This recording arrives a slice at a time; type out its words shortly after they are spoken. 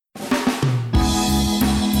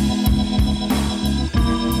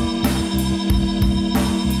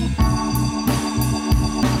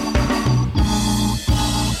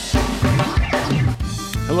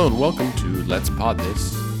Hello and welcome to Let's Pod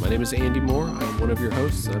This. My name is Andy Moore. I'm one of your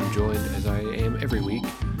hosts. I'm joined, as I am every week,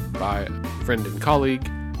 by friend and colleague,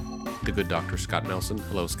 the good Dr. Scott Nelson.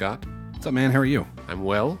 Hello, Scott. What's up, man? How are you? I'm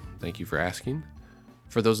well. Thank you for asking.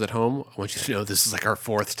 For those at home, I want you to know this is like our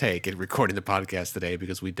fourth take at recording the podcast today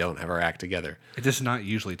because we don't have our act together. It does not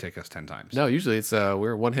usually take us 10 times. No, usually it's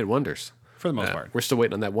we're one-hit wonders. For the most part. We're still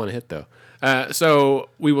waiting on that one hit, though. So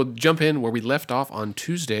we will jump in where we left off on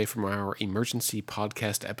Tuesday from our emergency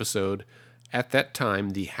podcast episode. At that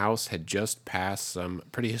time, the House had just passed some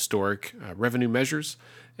pretty historic revenue measures,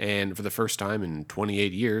 and for the first time in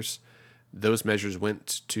 28 years, those measures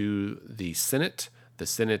went to the Senate. The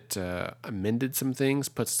Senate amended some things,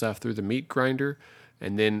 put stuff through the meat grinder,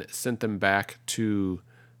 and then sent them back to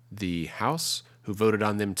the House, who voted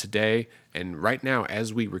on them today. And right now,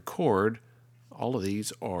 as we record, all of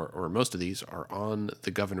these or most of these are on the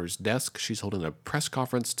governor's desk. She's holding a press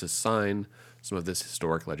conference to sign some of this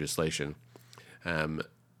historic legislation. It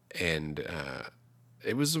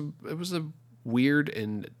was a weird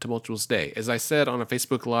and tumultuous day. As I said on a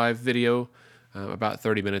Facebook Live video about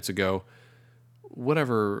 30 minutes ago,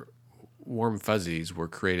 whatever warm fuzzies were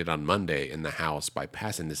created on Monday in the House by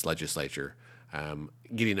passing this legislature,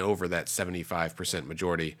 getting over that 75%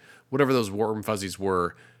 majority, whatever those warm fuzzies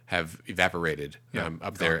were, have evaporated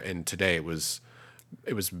up there. And today it was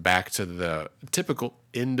back to the typical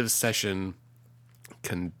end of session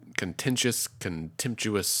contemptuous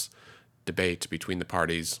debate between the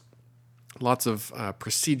parties. Lots of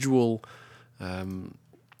procedural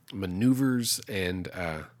maneuvers, and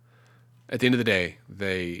at the end of the day,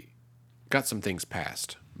 they got some things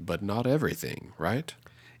passed, but not everything, right?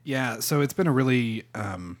 Yeah, so it's been a really,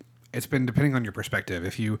 it's been, depending on your perspective,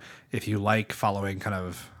 if you like following kind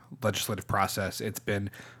of legislative process, it's been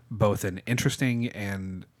both an interesting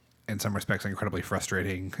and, in some respects, incredibly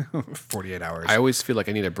frustrating 48 hours. I always feel like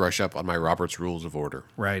I need to brush up on my Robert's Rules of Order.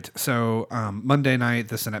 Right. So Monday night,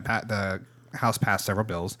 the House passed several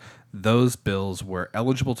bills. Those bills were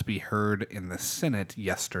eligible to be heard in the Senate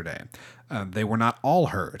yesterday. They were not all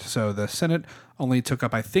heard. So the Senate only took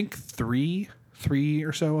up, I think, three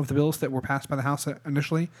or so of the bills that were passed by the House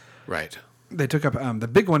initially. Right. They took up, the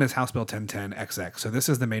big one is House Bill 1010 XX. So this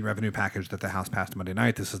is the main revenue package that the House passed Monday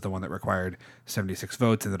night. This is the one that required 76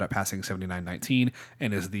 votes, ended up passing 79-19,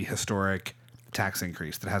 and is the historic tax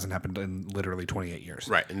increase that hasn't happened in literally 28 years.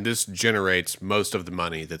 Right, and this generates most of the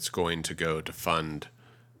money that's going to go to fund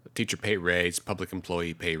teacher pay raise, public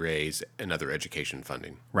employee pay raise, and other education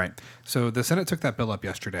funding. Right. So the Senate took that bill up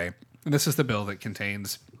yesterday, and this is the bill that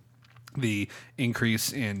contains the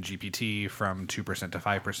increase in GPT from 2% to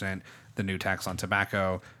 5%, the new tax on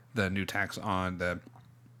tobacco, the new tax on the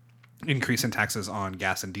increase in taxes on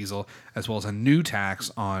gas and diesel, as well as a new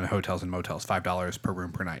tax on hotels and motels, $5 per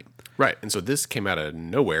room per night. Right, and so this came out of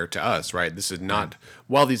nowhere to us, right? This is not,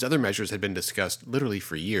 while these other measures had been discussed literally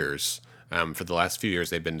for years, for the last few years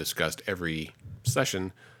they've been discussed every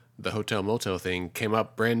session, the hotel motel thing came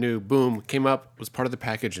up brand new, boom, came up, was part of the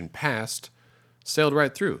package and passed, sailed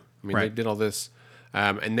right through. I mean, They did all this,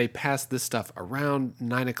 and they passed this stuff around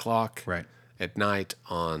 9 o'clock at night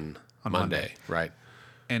on Monday, right?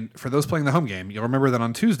 And for those playing the home game, you'll remember that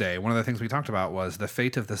on Tuesday, one of the things we talked about was the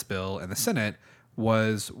fate of this bill in the Senate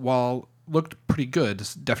was, while looked pretty good,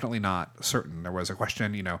 definitely not certain. There was a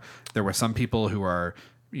question, there were some people who are,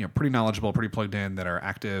 pretty knowledgeable, pretty plugged in, that are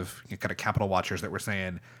active, kind of Capitol watchers, that were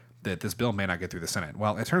saying that this bill may not get through the Senate.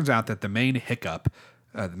 Well, it turns out that the main hiccup,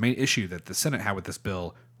 the main issue that the Senate had with this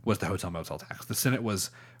bill was the hotel motel tax. The Senate was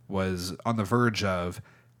on the verge of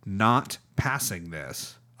not passing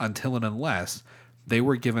this until and unless they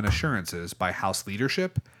were given assurances by House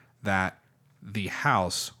leadership that the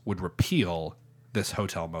House would repeal this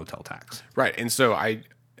hotel motel tax. Right, and so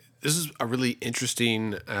this is a really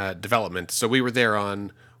interesting development. So we were there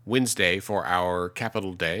on Wednesday for our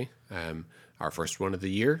Capitol Day, our first one of the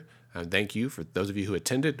year. Thank you for those of you who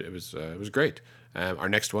attended. It was great. Our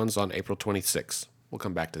next one's on April 26th. We'll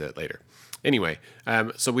come back to that later. Anyway,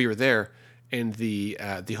 so we were there, and the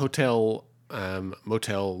hotel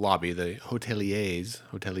motel lobby, the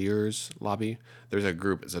hoteliers lobby, there's a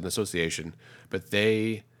group, it's an association, but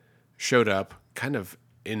they showed up kind of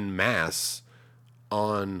en masse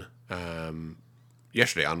on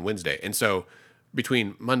yesterday, on Wednesday. And so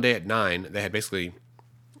between Monday at 9, they had basically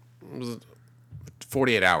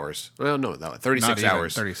 48 hours. Well, no, 36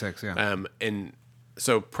 hours. 36, yeah. And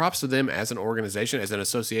so props to them as an organization, as an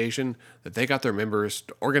association, that they got their members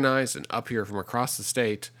to organize and up here from across the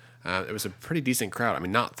state. It was a pretty decent crowd. I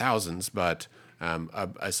mean, not thousands, but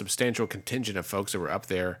a substantial contingent of folks that were up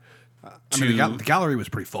there. The gallery was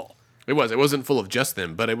pretty full. It was. It wasn't full of just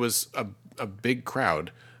them, but it was a big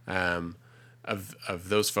crowd of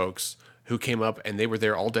those folks who came up and they were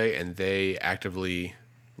there all day and they actively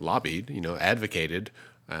lobbied, advocated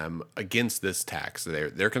against this tax.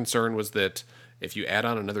 Their concern was that if you add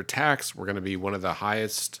on another tax, we're going to be one of the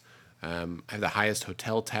highest, have the highest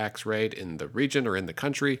hotel tax rate in the region or in the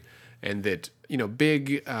country, and that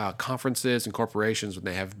big conferences and corporations, when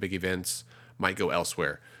they have big events, might go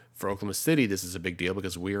elsewhere. For Oklahoma City, this is a big deal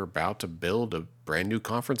because we're about to build a brand new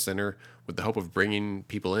conference center with the hope of bringing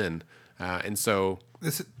people in. And so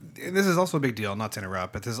this is also a big deal, not to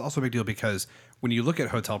interrupt, but this is also a big deal because when you look at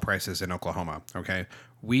hotel prices in Oklahoma, okay,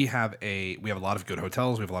 we have a lot of good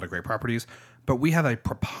hotels, we have a lot of great properties, but we have a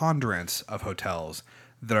preponderance of hotels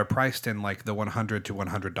that are priced in like the $100 to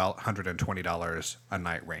 $120 a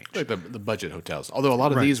night range. like the budget hotels, although a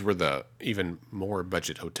lot of these were the even more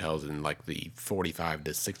budget hotels in like the $45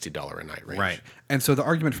 to $60 a night range. Right. And so the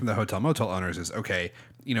argument from the hotel motel owners is, okay,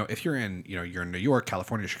 if you're in, you're in New York,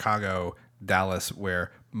 California, Chicago, Dallas,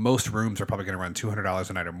 where most rooms are probably going to run $200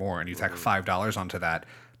 a night or more, and you tack $5 onto that,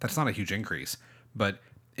 that's not a huge increase. But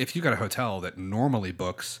if you got a hotel that normally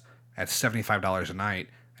books at $75 a night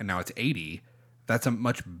and now it's $80, that's a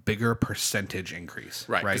much bigger percentage increase.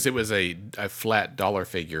 Right. Because it was a flat dollar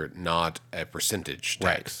figure, not a percentage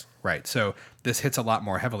tax. Right. So this hits a lot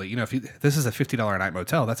more heavily. If this is a $50 a night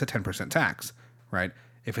motel, that's a 10% tax, right?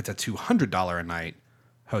 If it's a $200 a night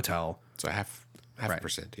hotel, So half a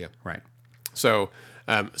percent, yeah. right. So,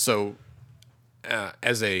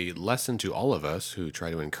 as a lesson to all of us who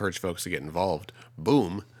try to encourage folks to get involved,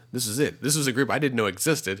 boom, this is it. This was a group I didn't know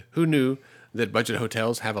existed. Who knew that budget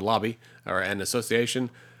hotels have a lobby or an association?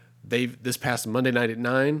 This past Monday night at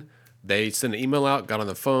 9, they sent an email out, got on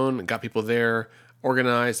the phone, got people there,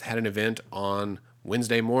 organized, had an event on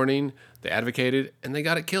Wednesday morning. They advocated, and they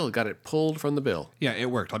got it killed, got it pulled from the bill. Yeah,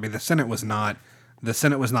 it worked. I mean, the Senate was not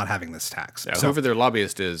having this tax. Yeah, whoever their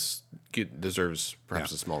lobbyist is deserves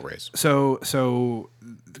perhaps a small raise. So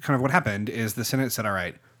kind of what happened is the Senate said, all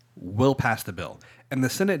right, we'll pass the bill. And the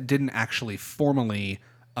Senate didn't actually formally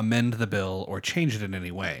amend the bill or change it in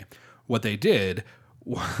any way. What they did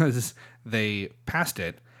was they passed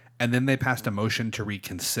it, and then they passed a motion to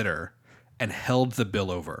reconsider and held the bill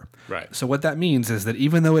over. Right. So what that means is that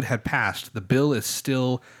even though it had passed, the bill is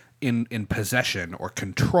still in possession or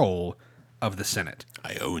control of the Senate.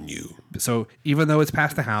 I own you. So even though it's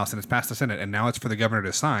passed the House and it's passed the Senate and now it's for the governor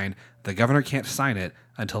to sign, the governor can't sign it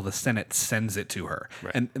until the Senate sends it to her.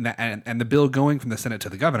 Right. And the bill going from the Senate to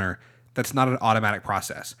the governor, that's not an automatic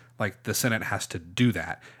process. Like the Senate has to do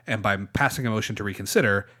that. And by passing a motion to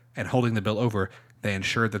reconsider and holding the bill over, they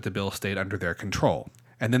ensured that the bill stayed under their control.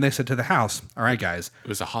 And then they said to the House, all right, guys. It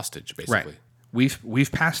was a hostage, basically. Right.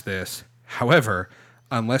 We've passed this. However,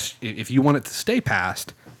 if you want it to stay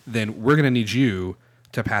passed, then we're going to need you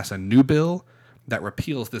to pass a new bill that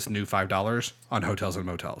repeals this new $5 on hotels and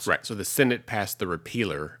motels. Right. So the Senate passed the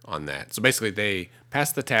repealer on that. So basically they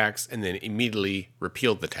passed the tax and then immediately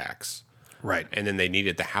repealed the tax. Right. And then they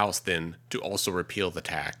needed the House then to also repeal the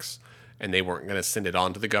tax. And they weren't going to send it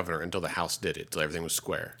on to the governor until the House did it, until everything was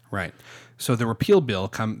square. Right. So the repeal bill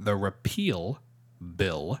comes to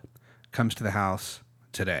the House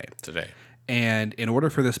today. And in order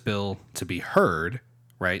for this bill to be heard,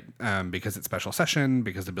 right, because it's special session,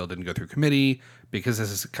 because the bill didn't go through committee, because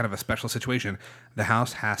this is kind of a special situation, the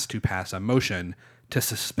House has to pass a motion to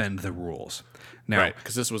suspend the rules. Now, right,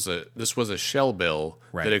 because this was a shell bill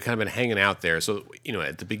that had kind of been hanging out there. So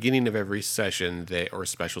at the beginning of every session, or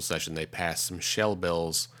special session, they pass some shell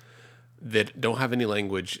bills that don't have any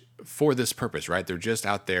language for this purpose. Right, they're just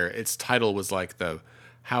out there. Its title was like the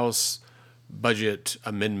House Budget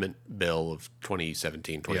Amendment Bill of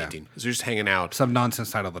 2017, 2018. So they're just hanging out. Some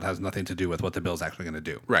nonsense title that has nothing to do with what the bill's actually going to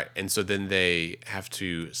do. Right, and so then they have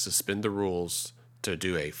to suspend the rules to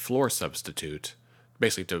do a floor substitute,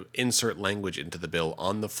 basically to insert language into the bill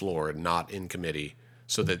on the floor, not in committee,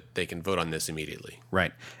 so that they can vote on this immediately.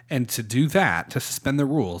 Right. And to do that, to suspend the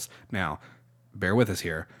rules, now, bear with us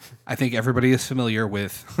here. I think everybody is familiar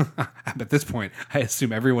with, at this point, I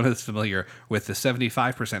assume everyone is familiar with the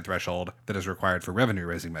 75% threshold that is required for revenue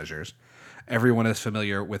raising measures. Everyone is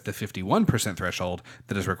familiar with the 51% threshold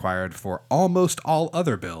that is required for almost all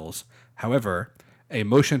other bills. However, a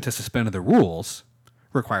motion to suspend the rules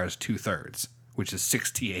requires 2/3, which is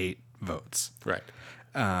 68 votes. Right.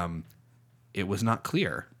 It was not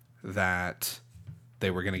clear that they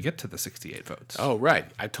were going to get to the 68 votes. Oh, right.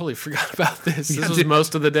 I totally forgot about this. This was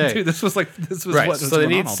most of the day. Dude, this was right. what was So they going on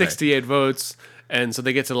need all day. 68 votes, and so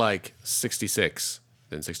they get to like 66,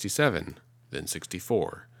 then 67, then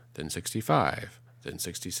 64, then 65, then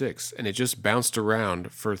 66, and it just bounced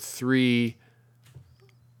around for 3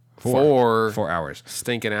 4 hours.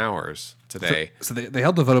 stinking hours today. So they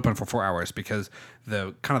held the vote open for 4 hours because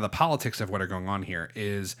the kind of the politics of what are going on here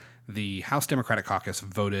is the House Democratic Caucus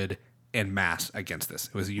voted en masse against this.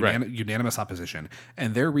 It was a unanimous opposition.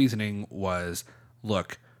 And their reasoning was,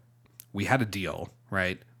 look, we had a deal,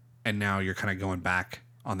 right? And now you're kind of going back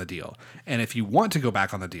on the deal. And if you want to go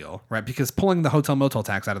back on the deal, right, because pulling the hotel motel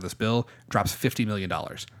tax out of this bill drops $50 million.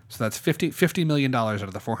 So that's $50 million out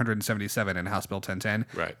of the 477 in House Bill 1010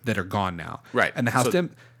 that are gone now. Right. And the House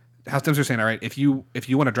Dems are saying, all right, if you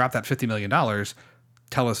want to drop that $50 million,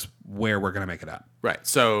 tell us where we're going to make it up. Right.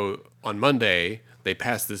 So on Monday, they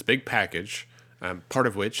passed this big package, part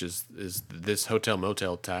of which is this hotel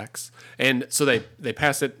motel tax. And so they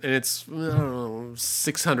passed it, and it's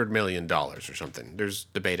 $600 million or something. There's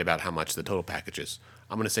debate about how much the total package is.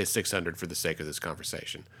 I'm going to say 600 for the sake of this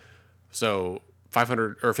conversation. So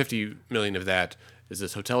 500 or 50 million of that is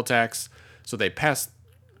this hotel tax. So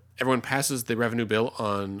everyone passes the revenue bill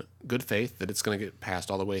on good faith that it's going to get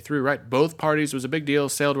passed all the way through, right? Both parties, it was a big deal,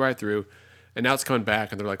 sailed right through, and now it's coming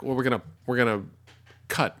back, and they're like, well, we're gonna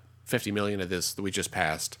cut 50 million of this that we just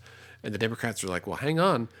passed. And the Democrats are like, well, hang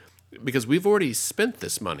on, because we've already spent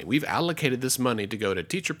this money. We've allocated this money to go to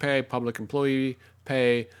teacher pay, public employee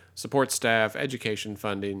pay, support staff, education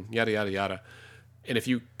funding, yada, yada, yada. And if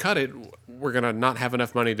you cut it, we're going to not have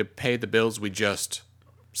enough money to pay the bills we just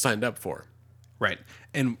signed up for. Right.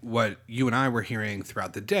 And what you and I were hearing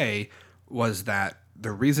throughout the day was that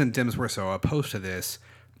the reason Dems were so opposed to this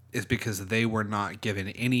is because they were not given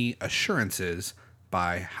any assurances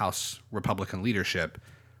by House Republican leadership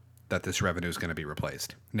that this revenue is going to be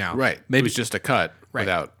replaced. Now, maybe it was just a cut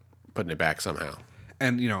without putting it back somehow.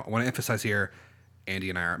 And, I want to emphasize here, Andy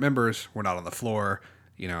and I aren't members. We're not on the floor.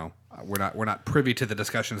 We're not privy to the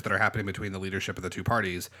discussions that are happening between the leadership of the two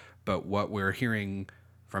parties. But what we're hearing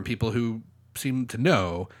from people who seem to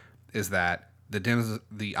know is that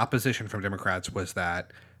the opposition from Democrats was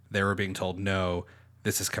that they were being told, no,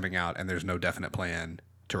 this is coming out and there's no definite plan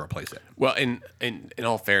to replace it. Well, in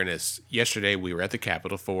all fairness, yesterday we were at the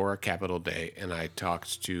Capitol for Capitol Day, and I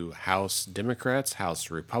talked to House Democrats, House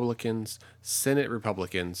Republicans, Senate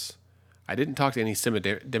Republicans. I didn't talk to any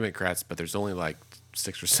Senate Democrats, but there's only like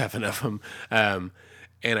 6 or 7 of them.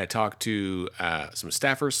 And I talked to some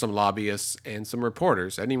staffers, some lobbyists, and some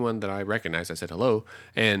reporters. Anyone that I recognized, I said hello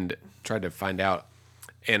and tried to find out.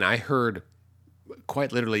 And I heard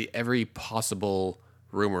quite literally every possible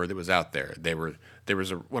rumor that was out there.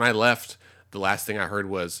 When I left, the last thing I heard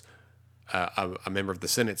was a member of the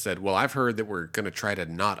Senate said, well, I've heard that we're going to try to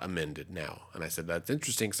not amend it now. And I said, that's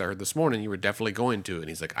interesting because I heard this morning you were definitely going to. And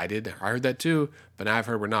he's like, I heard that too, but now I've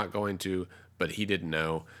heard we're not going to, but he didn't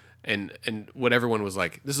know. And what everyone was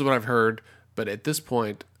like, this is what I've heard. But at this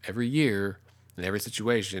point, every year, in every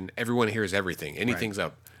situation, everyone hears everything. Anything's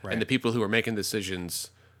up. Right. And the people who are making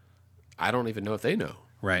decisions, I don't even know if they know.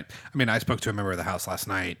 Right. I mean, I spoke to a member of the House last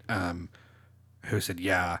night who said,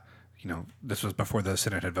 this was before the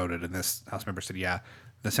Senate had voted, and this House member said, yeah,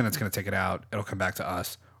 the Senate's going to take it out. It'll come back to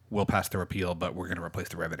us. We'll pass the repeal, but we're going to replace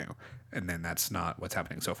the revenue. And then that's not what's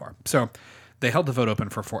happening so far. So they held the vote open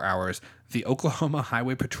for 4 hours. The Oklahoma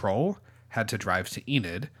Highway Patrol had to drive to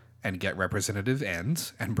Enid and get Representative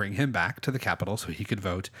Enns and bring him back to the Capitol so he could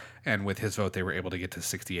vote. And with his vote, they were able to get to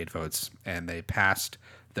 68 votes, and they passed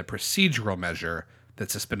the procedural measure that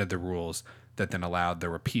suspended the rules that then allowed the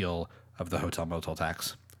repeal of the hotel motel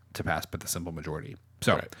tax to pass by the simple majority.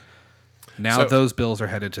 So now those bills are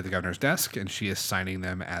headed to the governor's desk, and she is signing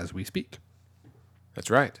them as we speak. That's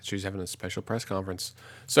right. She's having a special press conference.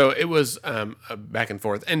 So it was a back and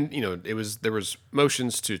forth, and there was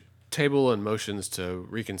motions to table and motions to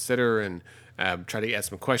reconsider and try to ask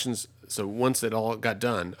some questions. So once it all got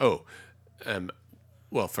done,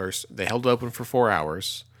 first they held it open for 4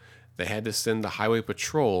 hours. They had to send the highway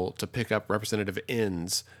patrol to pick up Representative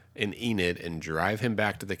Enns in Enid and drive him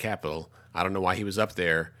back to the Capitol. I don't know why he was up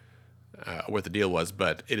there, what the deal was,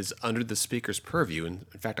 but it is under the speaker's purview. And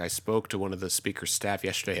in fact, I spoke to one of the speaker's staff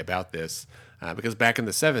yesterday about this because back in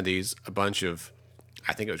the 70s, a bunch of,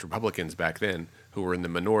 I think it was Republicans back then, who were in the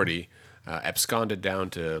minority, absconded down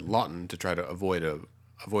to Lawton to try to avoid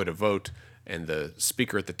a vote, and the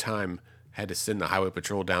speaker at the time had to send the highway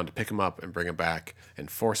patrol down to pick him up and bring him back and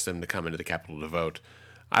force them to come into the Capitol to vote.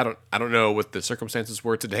 I don't know what the circumstances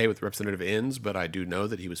were today with Representative Enns, but I do know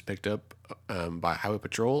that he was picked up by highway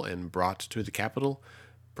patrol and brought to the Capitol,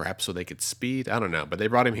 perhaps so they could speed. I don't know, but they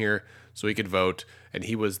brought him here so he could vote, and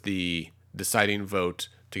he was the deciding vote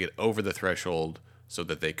to get over the threshold so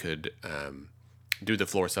that they could do the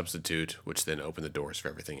floor substitute, which then opened the doors for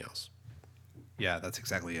everything else. Yeah, that's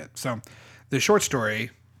exactly it. So the short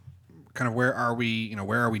story, kind of where are we?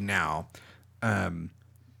 Where are we now?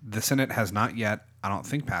 The Senate has not yet, I don't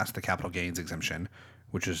think, passed the capital gains exemption,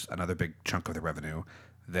 which is another big chunk of the revenue.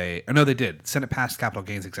 They did. Senate passed capital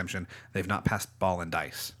gains exemption. They've not passed ball and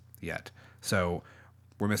dice yet. So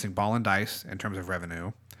we're missing ball and dice in terms of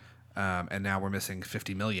revenue, and now we're missing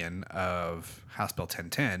 $50 million of House Bill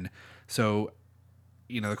 1010. So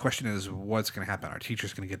the question is, what's going to happen? Are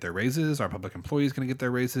teachers going to get their raises? Are public employees going to get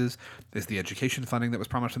their raises? Is the education funding that was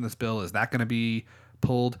promised in this bill, is that going to be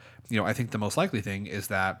pulled? I think the most likely thing is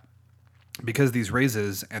that because these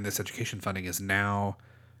raises and this education funding is now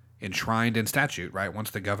enshrined in statute, right?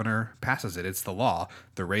 Once the governor passes it, it's the law.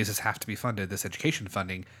 The raises have to be funded. This education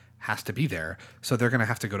funding has to be there. So they're going to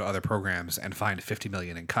have to go to other programs and find $50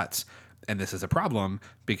 million in cuts. And this is a problem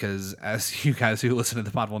because, as you guys who listen to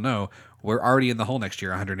the pod will know, we're already in the hole next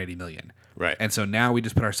year, $180 million. Right. And so now we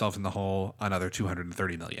just put ourselves in the hole another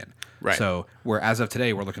 $230 million. Right. So as of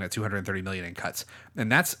today, we're looking at $230 million in cuts.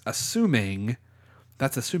 And that's assuming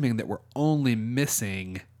that we're only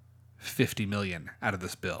missing $50 million out of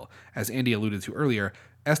this bill. As Andy alluded to earlier,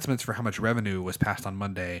 estimates for how much revenue was passed on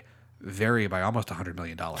Monday vary by almost $100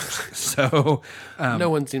 million. So no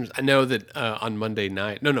one seems. I know that on Monday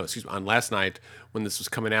night, on last night when this was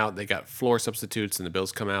coming out, they got floor substitutes and the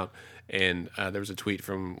bills come out, and there was a tweet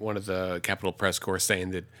from one of the Capitol press corps saying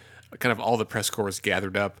that kind of all the press corps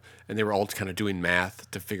gathered up and they were all kind of doing math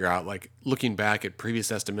to figure out, like, looking back at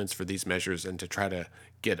previous estimates for these measures and to try to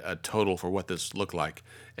get a total for what this looked like.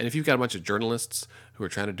 And if you've got a bunch of journalists who are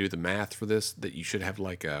trying to do the math for this, that you should have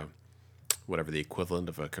like a whatever the equivalent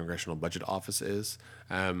of a congressional budget office is,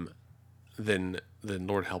 then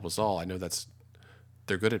Lord help us all. I know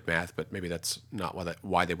they're good at math, but maybe that's not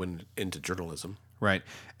why they went into journalism. Right.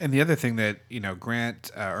 And the other thing that,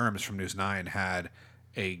 Grant Erms from News 9 had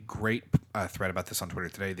a great thread about this on Twitter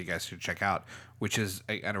today that you guys should check out, which is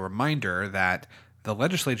a reminder that the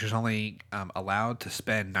legislature is only allowed to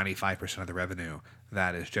spend 95% of the revenue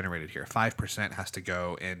that is generated here. 5% has to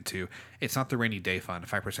go into, it's not the rainy day fund,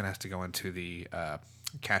 5% has to go into the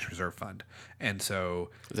cash reserve fund. And so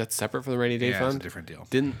is that separate from the rainy day fund? It's a different deal.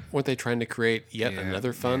 Weren't they trying to create yet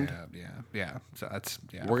another fund? Yeah. So that's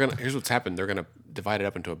here's what's happened. They're gonna divide it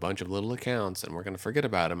up into a bunch of little accounts, and we're gonna forget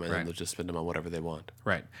about them, and then they'll just spend them on whatever they want.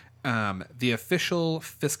 Right. The official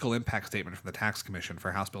fiscal impact statement from the Tax Commission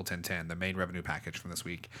for House Bill 1010, the main revenue package from this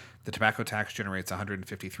week, the tobacco tax generates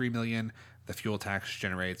 $153 million. The fuel tax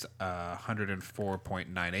generates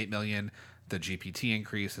 $104.98 million. The GPT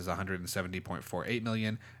increase is $170.48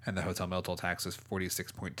 million, and the hotel motel tax is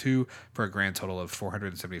 $46.2 for a grand total of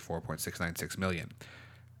 $474.696 million.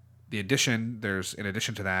 In addition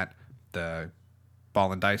to that, the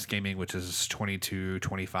ball and dice gaming, which is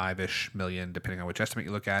 25-ish million, depending on which estimate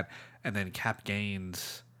you look at, and then capping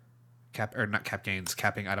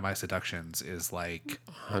itemized deductions is like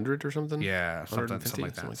 100 or something. Yeah, something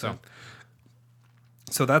like that.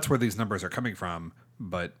 So that's where these numbers are coming from,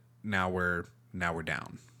 but now we're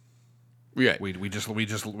down. Yeah, we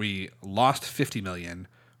lost $50 million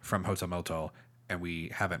from hotel motel, and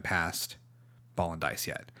we haven't passed ball and dice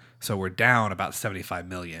yet. So we're down about $75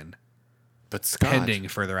 million. But Scott, pending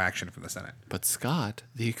further action from the Senate. But Scott,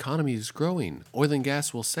 the economy is growing. Oil and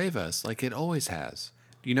gas will save us, like it always has.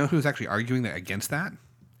 Do you know who's actually arguing against that?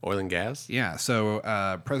 Oil and gas? Yeah. So,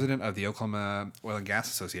 president of the Oklahoma Oil and Gas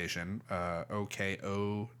Association,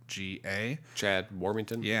 OKOGA, Chad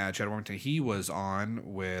Warmington. Yeah, Chad Warmington. He was on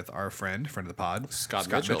with our friend of the pod,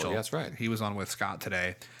 Scott Mitchell. Yeah, that's right. He was on with Scott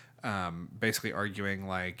today, basically arguing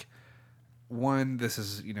like, one, this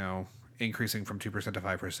is increasing from 2% to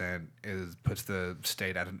 5% puts the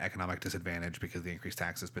state at an economic disadvantage because of the increased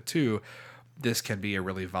taxes. But two, this can be a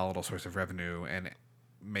really volatile source of revenue, and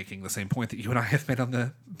making the same point that you and I have made on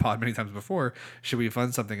the pod many times before, should we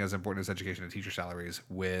fund something as important as education and teacher salaries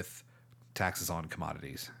with taxes on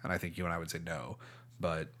commodities? And I think you and I would say no,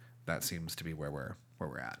 but that seems to be where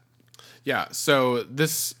we're at. Yeah. So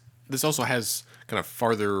this also has kind of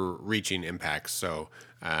farther reaching impacts. So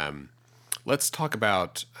let's talk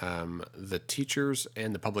about the teachers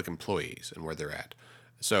and the public employees and where they're at.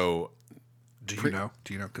 So do you know?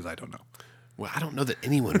 Because I don't know. Well, I don't know that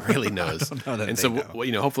anyone really knows. I don't know that and they so,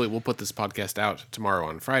 know. Hopefully we'll put this podcast out tomorrow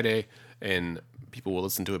on Friday, and people will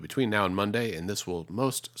listen to it between now and Monday, and this will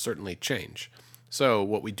most certainly change. So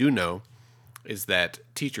what we do know is that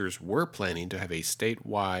teachers were planning to have a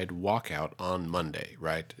statewide walkout on Monday,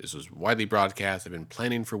 right? This was widely broadcast. They've been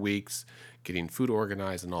planning for weeks, getting food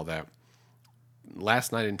organized and all that.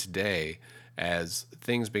 Last night and today, as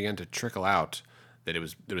things began to trickle out, that it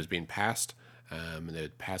was being passed, and they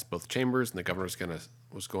had passed both chambers, and the governor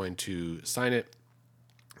was going to sign it.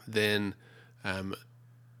 Then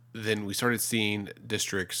then we started seeing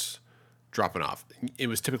districts dropping off. It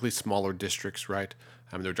was typically smaller districts, right?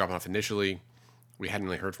 They were dropping off initially. We hadn't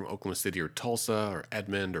really heard from Oklahoma City or Tulsa or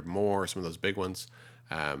Edmond or Moore, some of those big ones.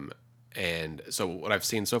 And so what I've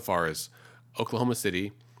seen so far is Oklahoma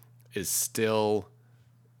City is still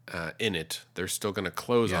in it. They're still going to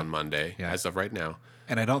close on Monday as of right now.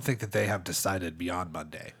 And I don't think that they have decided beyond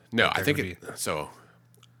Monday. No, I think so.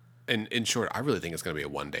 In short, I really think it's going to be a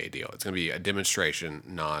one-day deal. It's going to be a demonstration,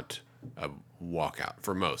 not a walkout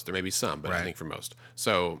for most. There may be some, but I think for most.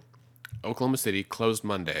 So Oklahoma City closed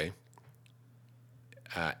Monday.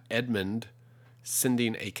 Edmond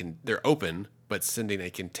they're open, but sending a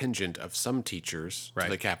contingent of some teachers to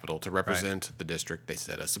the Capitol to represent the district. They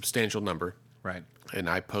said a substantial number. Right. And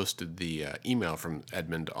I posted the email from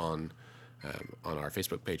Edmond on our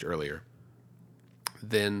Facebook page earlier.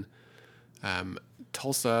 Then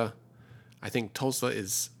Tulsa, I think Tulsa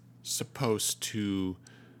is supposed to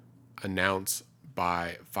announce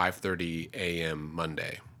by 5:30 a.m.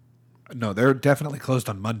 Monday. No, they're definitely closed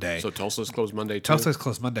on Monday. So Tulsa's closed Monday too? Tulsa's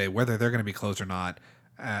closed Monday. Whether they're going to be closed or not,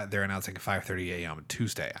 they're announcing 5:30 a.m. on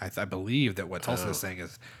Tuesday. I believe that what Tulsa is saying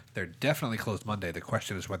is they're definitely closed Monday. The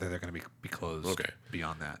question is whether they're going to be closed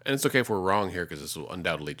beyond that. And it's okay if we're wrong here because this will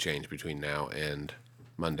undoubtedly change between now and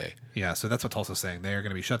Monday. Yeah, so that's what Tulsa's saying. They are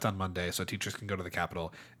going to be shut down Monday so teachers can go to the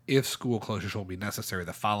Capitol. If school closures will be necessary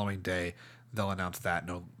the following day, they'll announce that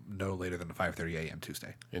no later than 5:30 a.m.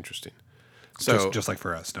 Tuesday. Interesting. So just like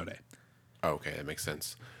for us, snow day. Okay, that makes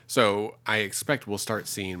sense. So I expect we'll start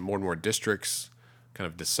seeing more and more districts kind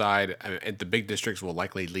of decide. And the big districts will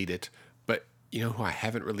likely lead it. But you know who I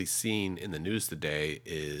haven't really seen in the news today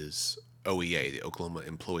is OEA, the Oklahoma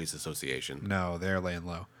Employees Association. No, they're laying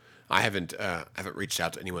low. I haven't reached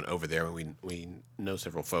out to anyone over there. We know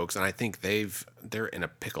several folks, and I think they're in a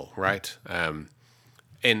pickle, right?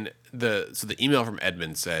 And the email from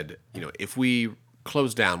Edmond said, if we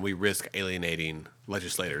close down, we risk alienating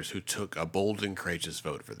legislators who took a bold and courageous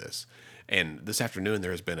vote for this. And this afternoon,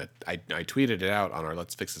 there has been I tweeted it out on our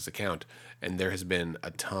Let's Fix This account, and there has been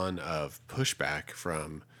a ton of pushback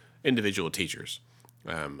from individual teachers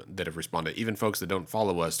that have responded. Even folks that don't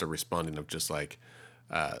follow us are responding of just like,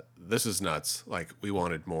 this is nuts. Like, we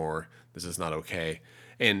wanted more. This is not okay.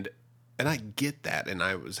 And I get that. And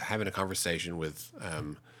I was having a conversation with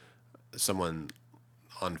someone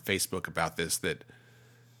on Facebook about this, that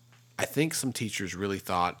I think some teachers really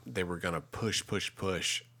thought they were going to push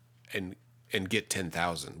and get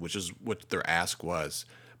 10,000, which is what their ask was.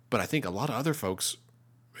 But I think a lot of other folks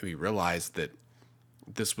maybe realized that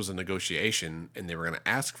this was a negotiation and they were going to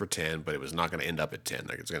ask for 10, but it was not going to end up at 10.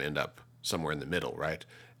 Like, it's going to end up somewhere in the middle, right?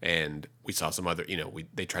 And we saw some other,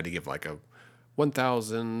 they tried to give like a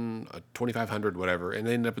 1,000, a 2,500, whatever, and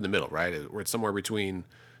they ended up in the middle, right? Where it's somewhere between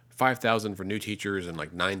 5,000 for new teachers and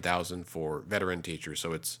like 9,000 for veteran teachers.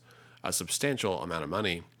 So it's a substantial amount of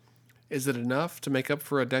money. Is it enough to make up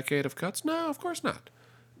for a decade of cuts? No, of course not.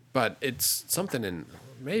 But it's something, and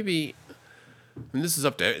maybe, and this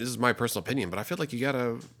is my personal opinion, but I feel like you got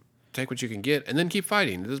to take what you can get and then keep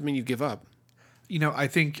fighting. It doesn't mean you give up. I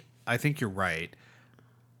think you're right.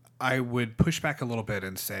 I would push back a little bit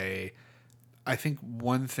and say, I think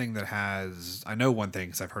one thing I know one thing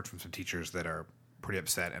because I've heard from some teachers that are pretty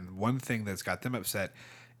upset, and one thing that's got them upset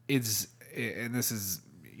is, and this is,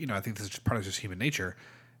 I think this is part of just human nature,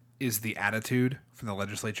 is the attitude from the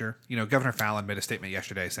legislature. Governor Fallon made a statement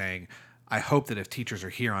yesterday saying, I hope that if teachers are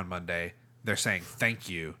here on Monday, they're saying thank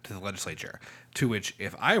you to the legislature. To which,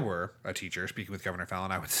 if I were a teacher speaking with Governor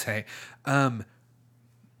Fallon, I would say,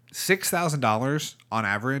 $6,000 on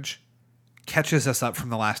average catches us up from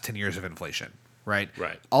the last 10 years of inflation, right?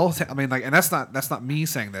 Right. And that's not me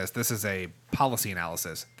saying this. This is a policy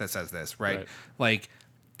analysis that says this, right? Like,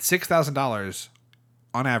 $6,000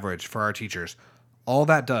 on average for our teachers, all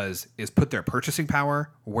that does is put their purchasing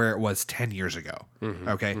power where it was 10 years ago. Mm-hmm,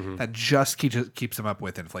 okay. Mm-hmm. That just keeps them up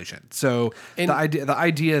with inflation. So the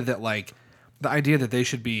idea that they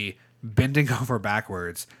should be bending over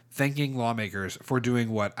backwards, thanking lawmakers for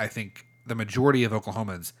doing what I think the majority of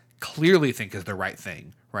Oklahomans clearly think is the right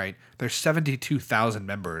thing, right? There's 72,000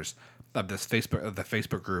 members of the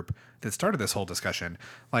Facebook group that started this whole discussion.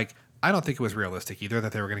 Like, I don't think it was realistic either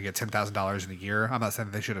that they were going to get $10,000 in a year. I'm not saying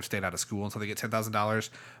that they should have stayed out of school until they get $10,000,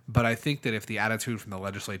 but I think that if the attitude from the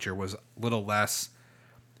legislature was a little less,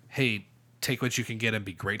 hey, take what you can get and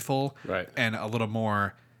be grateful, right, and a little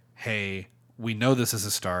more, hey, we know this is a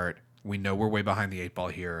start. We know we're way behind the 8 ball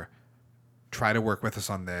here. Try to work with us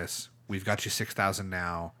on this. We've got you 6,000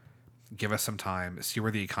 now. Give us some time. See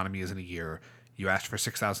where the economy is in a year. You asked for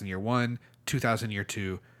 6,000 year 1, 2,000 year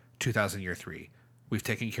 2, 2,000 year 3. We've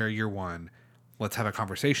taken care of year 1. let's have a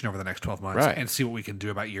conversation over the next 12 months Right. and see what we can do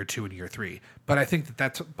about year 2 and year 3. But I think that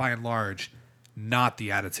that's by and large not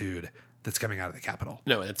the attitude that's coming out of the Capitol.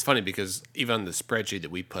 No, it's funny because even on the spreadsheet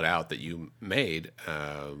that we put out that you made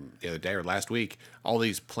the other day or last week, all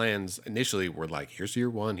these plans initially were like, here's year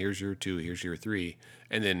 1, here's year 2, here's year 3.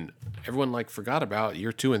 And then everyone like forgot about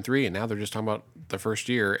year 2 and 3. And now they're just talking about the first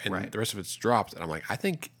year and Right. the rest of it's dropped. And I'm like, I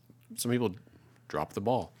think some people dropped the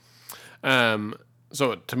ball.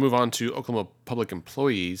 So to move on to Oklahoma Public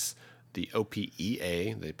Employees, the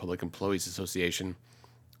OPEA, the Public Employees Association,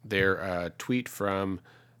 their tweet from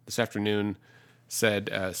this afternoon said,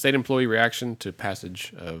 "State employee reaction to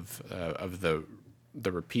passage of the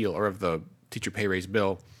repeal or of the teacher pay raise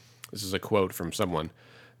bill." This is a quote from someone.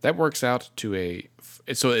 That works out to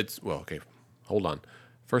hold on.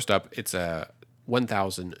 First up, it's a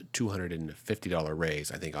 $1,250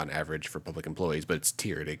 raise, I think, on average for public employees, but it's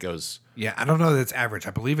tiered. It goes. Yeah, I don't know that it's average. I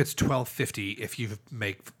believe it's $1,250 if you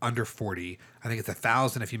make under 40. I think it's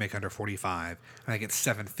 $1,000 if you make under 45. I think it's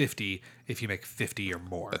 $750 if you make 50 or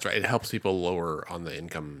more. That's right. It helps people lower on the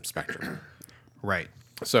income spectrum. Right.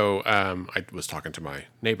 So I was talking to my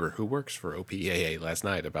neighbor who works for OPEA last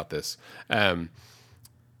night about this.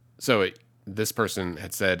 This person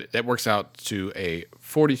had said that works out to a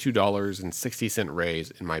 $42.60 raise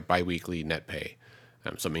in my biweekly net pay.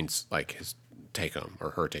 So it means like his take home or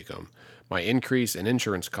her take home. My increase in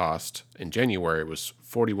insurance cost in January was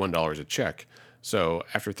 $41 a check. So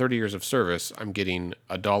after 30 years of service, I'm getting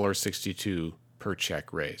 $1.62 per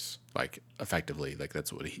check raise. Like effectively, like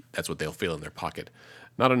that's what they'll feel in their pocket.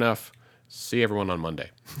 Not enough. See everyone on Monday.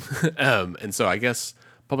 And so I guess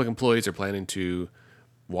public employees are planning to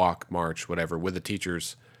walk, march, whatever, with the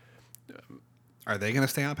teachers. Are they going to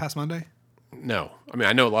stay out past Monday? No. I mean,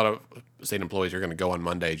 I know a lot of state employees are going to go on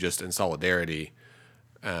Monday just in solidarity,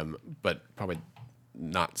 but probably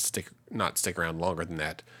not stick around longer than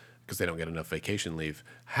that because they don't get enough vacation leave.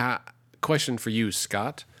 Question for you,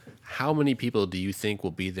 Scott. How many people do you think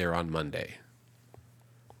will be there on Monday?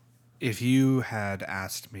 If you had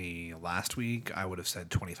asked me last week, I would have said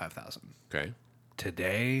 25,000. Okay.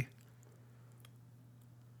 Today,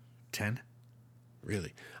 10.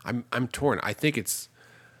 Really? I'm torn. I think it's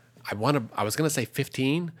I was going to say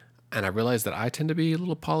 15 and I realized that I tend to be a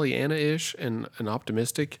little Pollyanna-ish and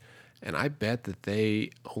optimistic, and I bet that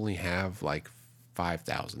they only have like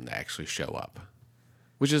 5,000 that actually show up,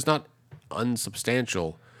 which is not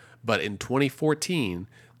unsubstantial, but in 2014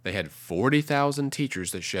 they had 40,000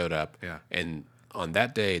 teachers that showed up. Yeah. And on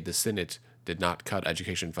that day the Senate did not cut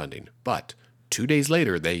education funding, but 2 days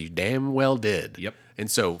later they damn well did. Yep. And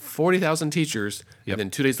so 40,000 teachers, Yep. and then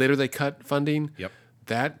 2 days later they cut funding. Yep.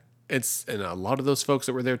 And a lot of those folks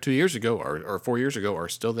that were there 2 years ago or 4 years ago are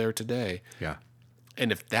still there today. Yeah.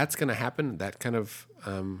 And if that's going to happen, that kind of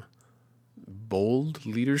bold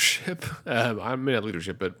leadership, I mean not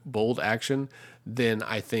leadership, but bold action, then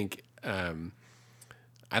I think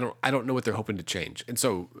I don't know what they're hoping to change. And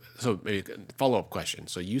so maybe follow up question.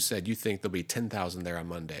 So you said you think there'll be 10,000 there on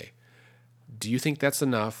Monday. Do you think that's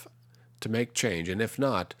enough to make change? And if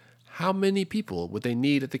not, how many people would they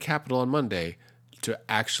need at the Capitol on Monday to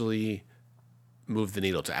actually move the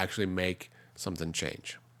needle, to actually make something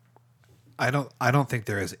change? I don't think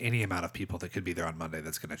there is any amount of people that could be there on Monday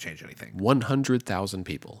that's going to change anything. 100,000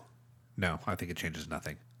 people. No, I think it changes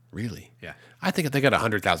nothing. Really? Yeah. I think if they got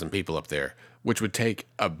 100,000 people up there, which would take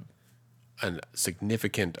a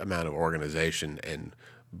significant amount of organization and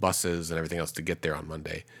buses and everything else to get there on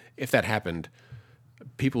Monday. If that happened,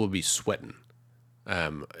 people would be sweating,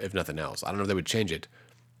 if nothing else. I don't know if they would change it.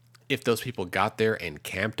 If those people got there and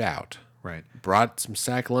camped out, Right. brought some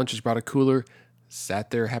sack lunches, brought a cooler,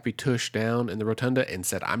 sat there happy tush down in the rotunda and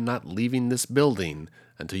said, I'm not leaving this building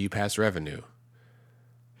until you pass revenue.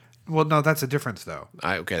 Well, no, that's a difference though.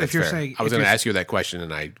 That's If you're fair. saying- I was if going to you're- ask you that question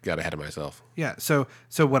and I got ahead of myself. Yeah. So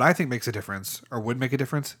what I think makes a difference or would make a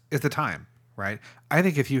difference is the time, right? I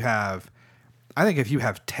think if you have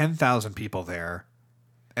 10,000 people there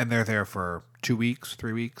and they're there for 2 weeks,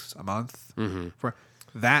 3 weeks, a month, for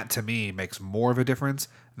that to me makes more of a difference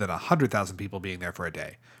than 100,000 people being there for a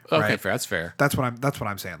day. Okay, right? fair. That's fair. That's what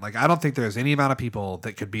I'm saying. Like, I don't think there's any amount of people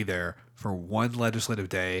that could be there for one legislative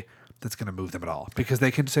day that's going to move them at all, because they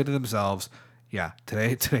can say to themselves, "Yeah,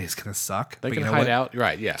 today is going to suck." They but can you know hide what? out.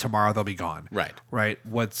 Right, yeah. Tomorrow they'll be gone. Right. Right.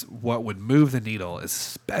 What would move the needle,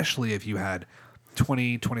 especially if you had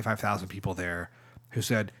 25,000 people there who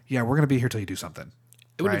said, "Yeah, we're going to be here till you do something."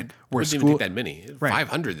 It wouldn't, Where wouldn't even take that many.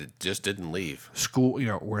 500 that just didn't leave. school,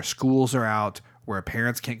 where schools are out, where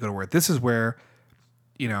parents can't go to work. This is where,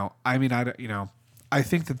 I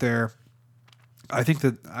think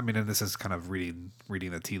that and this is kind of reading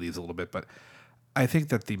the tea leaves a little bit, but I think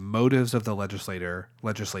that the motives of the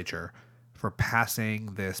legislature for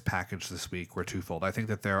passing this package this week were twofold. I think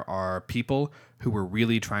that there are people who were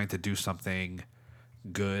really trying to do something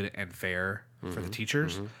good and fair for the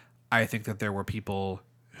teachers. I think that there were people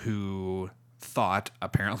who thought,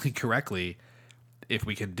 apparently correctly, if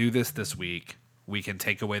we can do this week, we can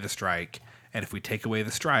take away the strike. And if we take away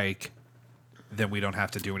the strike, then we don't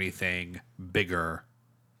have to do anything bigger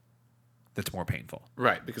that's more painful.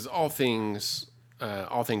 Right, because all things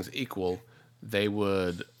equal, they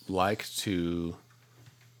would like to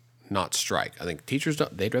not strike. I think teachers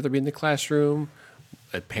don't. They'd rather be in the classroom.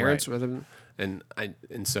 Parents rather, and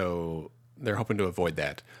so they're hoping to avoid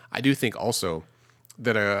that. I do think also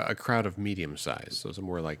that a crowd of medium size, so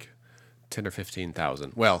somewhere like 10 or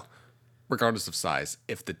 15,000. Well, regardless of size,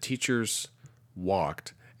 if the teachers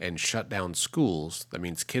walked and shut down schools, that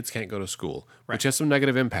means kids can't go to school, which has some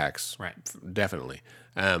negative impacts. Right. Definitely.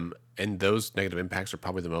 And those negative impacts are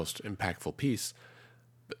probably the most impactful piece.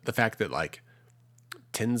 The fact that like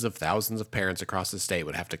tens of thousands of parents across the state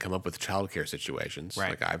would have to come up with childcare situations.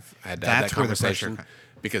 Right. Like I've had to have That's that where the pressure conversation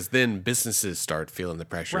because then businesses start feeling the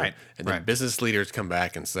pressure. Right. And then business leaders come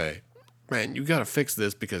back and say, man, you got to fix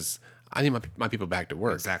this because I need my people back to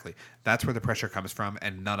work. Exactly. That's where the pressure comes from,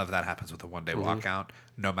 and none of that happens with a one-day walkout,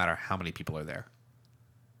 no matter how many people are there.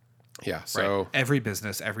 Yeah. So Every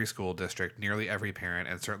business, every school district, nearly every parent,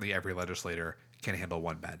 and certainly every legislator can handle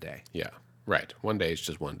one bad day. yeah. Right. One day is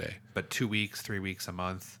just one day. But 2 weeks, 3 weeks, a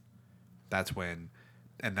month, that's when,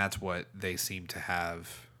 and that's what they seem to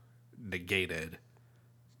have negated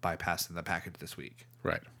by passing the package this week.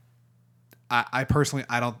 Right. I personally,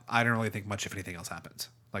 I don't really think much if anything else happens.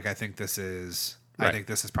 Like I think this is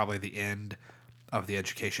probably the end of the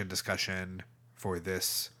education discussion for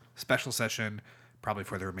this special session, probably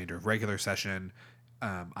for the remainder of regular session.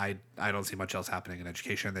 I don't see much else happening in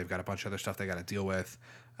education. They've got a bunch of other stuff they got to deal with.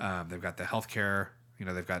 They've got the healthcare.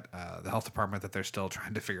 They've got the health department that they're still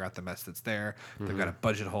trying to figure out the mess that's there. They've got a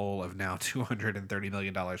budget hole of now $230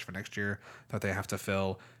 million for next year that they have to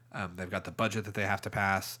fill. They've got the budget that they have to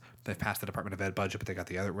pass. They've passed the Department of Ed budget, but they got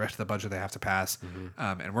the other rest of the budget they have to pass.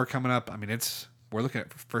 And we're coming up. I mean, we're looking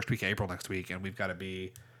at first week of April next week, and we've got to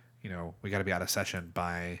be, we got to be out of session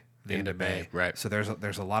by the end of May. Right. So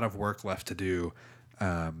there's a lot of work left to do.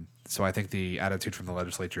 So I think the attitude from the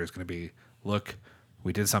legislature is going to be, look,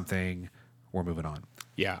 we did something, we're moving on.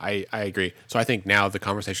 Yeah, I agree. So I think now the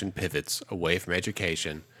conversation pivots away from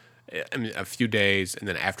education. I mean, a few days, and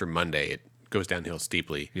then after Monday, it goes downhill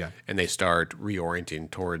steeply. Yeah. And they start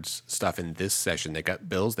reorienting towards stuff in this session. They got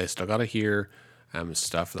bills they still got to hear,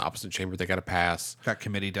 stuff in the opposite chamber they got to pass. That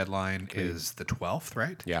committee deadline is the 12th,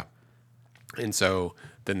 right? Yeah. And so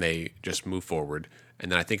then they just move forward.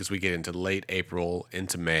 And then I think as we get into late April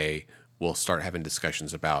into May, we'll start having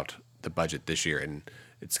discussions about the budget this year. And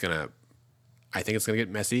I think it's going to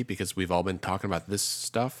get messy because we've all been talking about this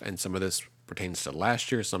stuff, and some of this pertains to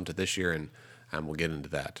last year, some to this year, and we'll get into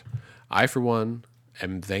that. I, for one,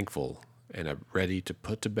 am thankful and am ready to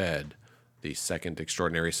put to bed the second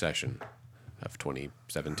extraordinary session of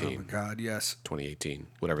 2017. Oh, my God, yes. 2018,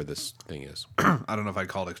 whatever this thing is. I don't know if I'd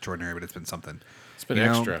call it extraordinary, but it's been something. It's been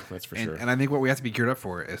extra, that's for sure. And I think what we have to be geared up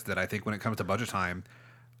for is that I think when it comes to budget time,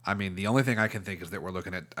 I mean, the only thing I can think is that we're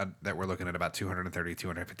looking at about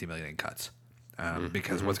 250 million in cuts.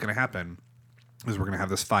 Because what's going to happen is we're going to have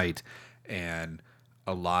this fight, and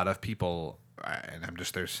a lot of people, and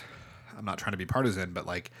I'm not trying to be partisan, but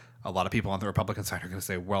like a lot of people on the Republican side are going to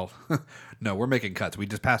say, well, no, we're making cuts. We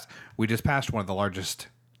just passed one of the largest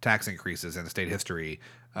tax increases in state history.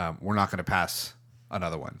 We're not going to pass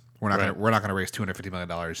another one. We're not going to raise $250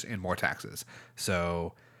 million in more taxes.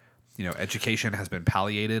 So, education has been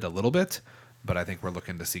palliated a little bit, but I think we're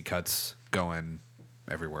looking to see cuts going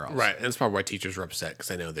everywhere else. Right, and that's probably why teachers are upset, because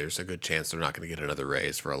they know there's a good chance they're not going to get another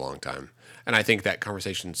raise for a long time. And I think that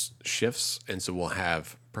conversation shifts, and so we'll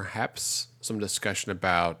have perhaps some discussion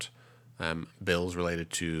about bills related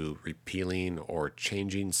to repealing or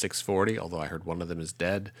changing 640, although I heard one of them is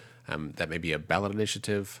dead. That may be a ballot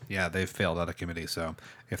initiative. Yeah, they've failed out of committee, so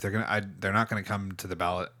if they're not going to come to the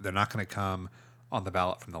ballot. They're not going to come on the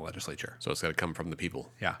ballot from the legislature. So it's got to come from the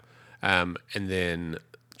people. Yeah. And then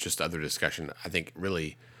just other discussion. I think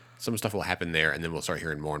really some stuff will happen there, and then we'll start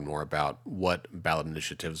hearing more and more about what ballot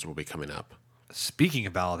initiatives will be coming up. Speaking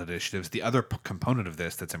of ballot initiatives, the other component of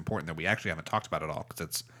this that's important that we actually haven't talked about at all because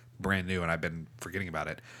it's brand new and I've been forgetting about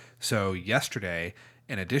it. So yesterday,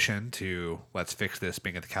 in addition to Let's Fix This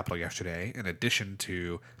being at the Capitol yesterday, in addition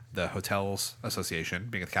to the Hotels Association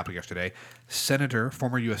being at the Capitol yesterday,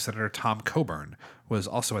 former U.S. Senator Tom Coburn was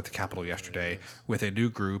also at the Capitol yesterday with a new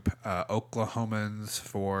group, Oklahomans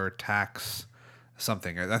for Tax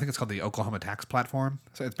something. I think it's called the Oklahoma Tax Platform.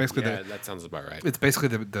 So it's basically That sounds about right. it's basically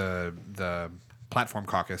the platform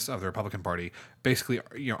caucus of the Republican Party, basically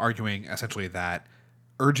arguing essentially that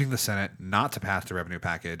urging the Senate not to pass the revenue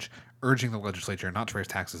package, urging the legislature not to raise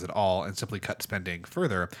taxes at all, and simply cut spending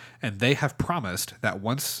further. And they have promised that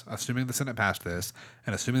once, assuming the Senate passed this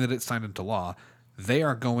and assuming that it's signed into law, they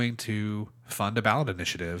are going to fund a ballot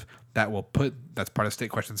initiative that will that's part of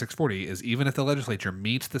State Question 640, is even if the legislature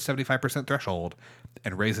meets the 75% threshold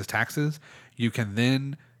and raises taxes, you can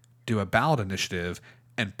then do a ballot initiative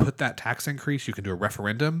and put that tax increase, you can do a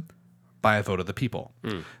referendum by a vote of the people.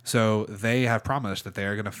 So they have promised that they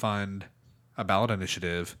are going to fund a ballot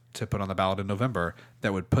initiative to put on the ballot in November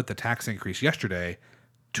that would put the tax increase yesterday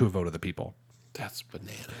to a vote of the people. That's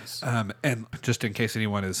bananas. And just in case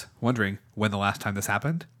anyone is wondering when the last time this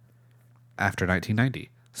happened, after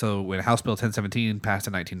 1990. So when House Bill 1017 passed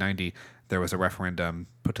in 1990, there was a referendum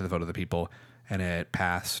put to the vote of the people, and it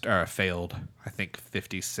passed or failed, I think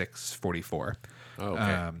 56-44. Oh,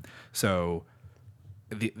 okay. So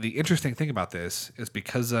the interesting thing about this is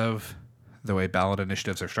because of the way ballot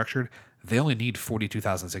initiatives are structured, they only need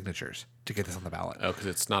 42,000 signatures to get this on the ballot. Oh, because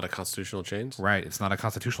it's not a constitutional change? Right. It's not a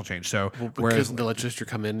constitutional change. So Whereas the legislature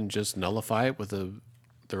come in and just nullify it with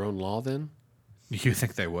their own law then? you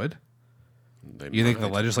think they would? They You think the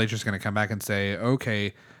might. legislature is going to come back and say,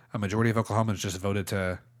 okay, a majority of Oklahomans just voted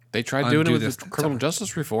to... They tried doing it undo with this the criminal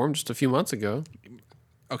justice reform just a few months ago.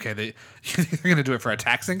 Okay, you think they're going to do it for a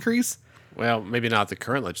tax increase? Well, maybe not the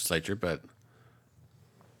current legislature, but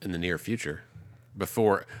in the near future.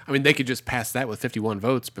 They could just pass that with 51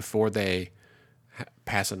 votes before they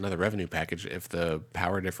pass another revenue package if the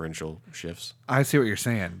power differential shifts. I see what you're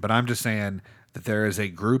saying, but I'm just saying that there is a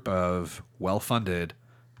group of well-funded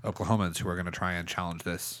Oklahomans who are going to try and challenge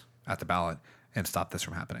this at the ballot and stop this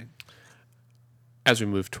from happening. As we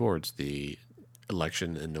move towards the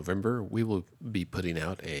election in November, we will be putting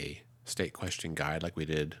out a state question guide like we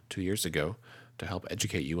did 2 years ago to help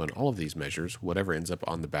educate you on all of these measures, whatever ends up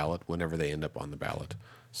on the ballot, whenever they end up on the ballot.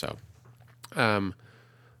 So, all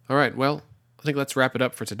right, well, I think let's wrap it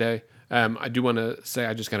up for today. I do want to say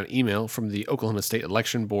I just got an email from the Oklahoma State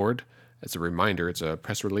Election Board. It's a reminder, it's a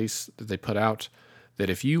press release that they put out that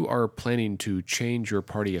if you are planning to change your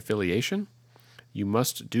party affiliation, you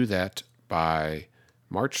must do that by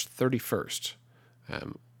March 31st.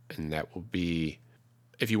 And that will be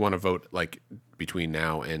if you want to vote like between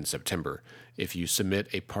now and September. If you submit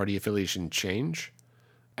a party affiliation change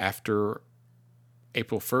after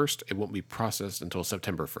April 1st, it won't be processed until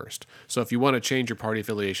September 1st. So if you want to change your party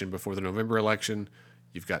affiliation before the November election,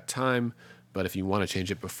 you've got time. But if you want to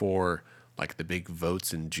change it before like the big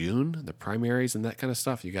votes in June, the primaries and that kind of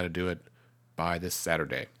stuff, you got to do it by this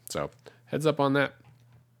Saturday. So heads up on that.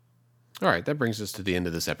 All right, that brings us to the end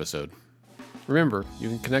of this episode. Remember, you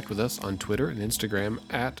can connect with us on Twitter and Instagram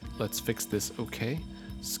at Let's Fix This OK.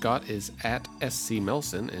 Scott is at SC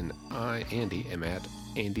Melson, and I, Andy, am at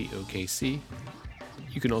AndyOKC.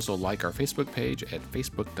 You can also like our Facebook page at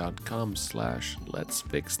facebook.com/Let's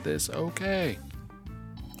Fix This OK.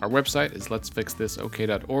 Our website is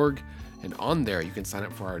letsfixthisok.org, and on there you can sign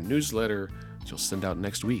up for our newsletter, which you'll send out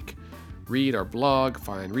next week. Read our blog,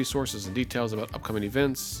 find resources and details about upcoming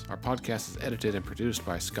events. Our podcast is edited and produced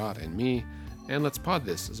by Scott and me, and Let's Pod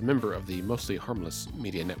This is a member of the Mostly Harmless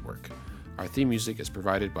Media Network. Our theme music is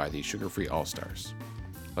provided by the Sugar Free All-Stars.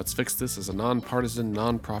 Let's Fix This is a nonpartisan,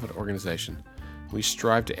 nonprofit organization. We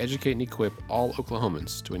strive to educate and equip all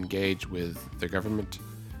Oklahomans to engage with their government.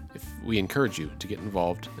 We encourage you to get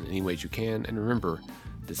involved in any ways you can, and remember,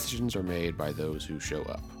 decisions are made by those who show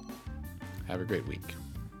up. Have a great week.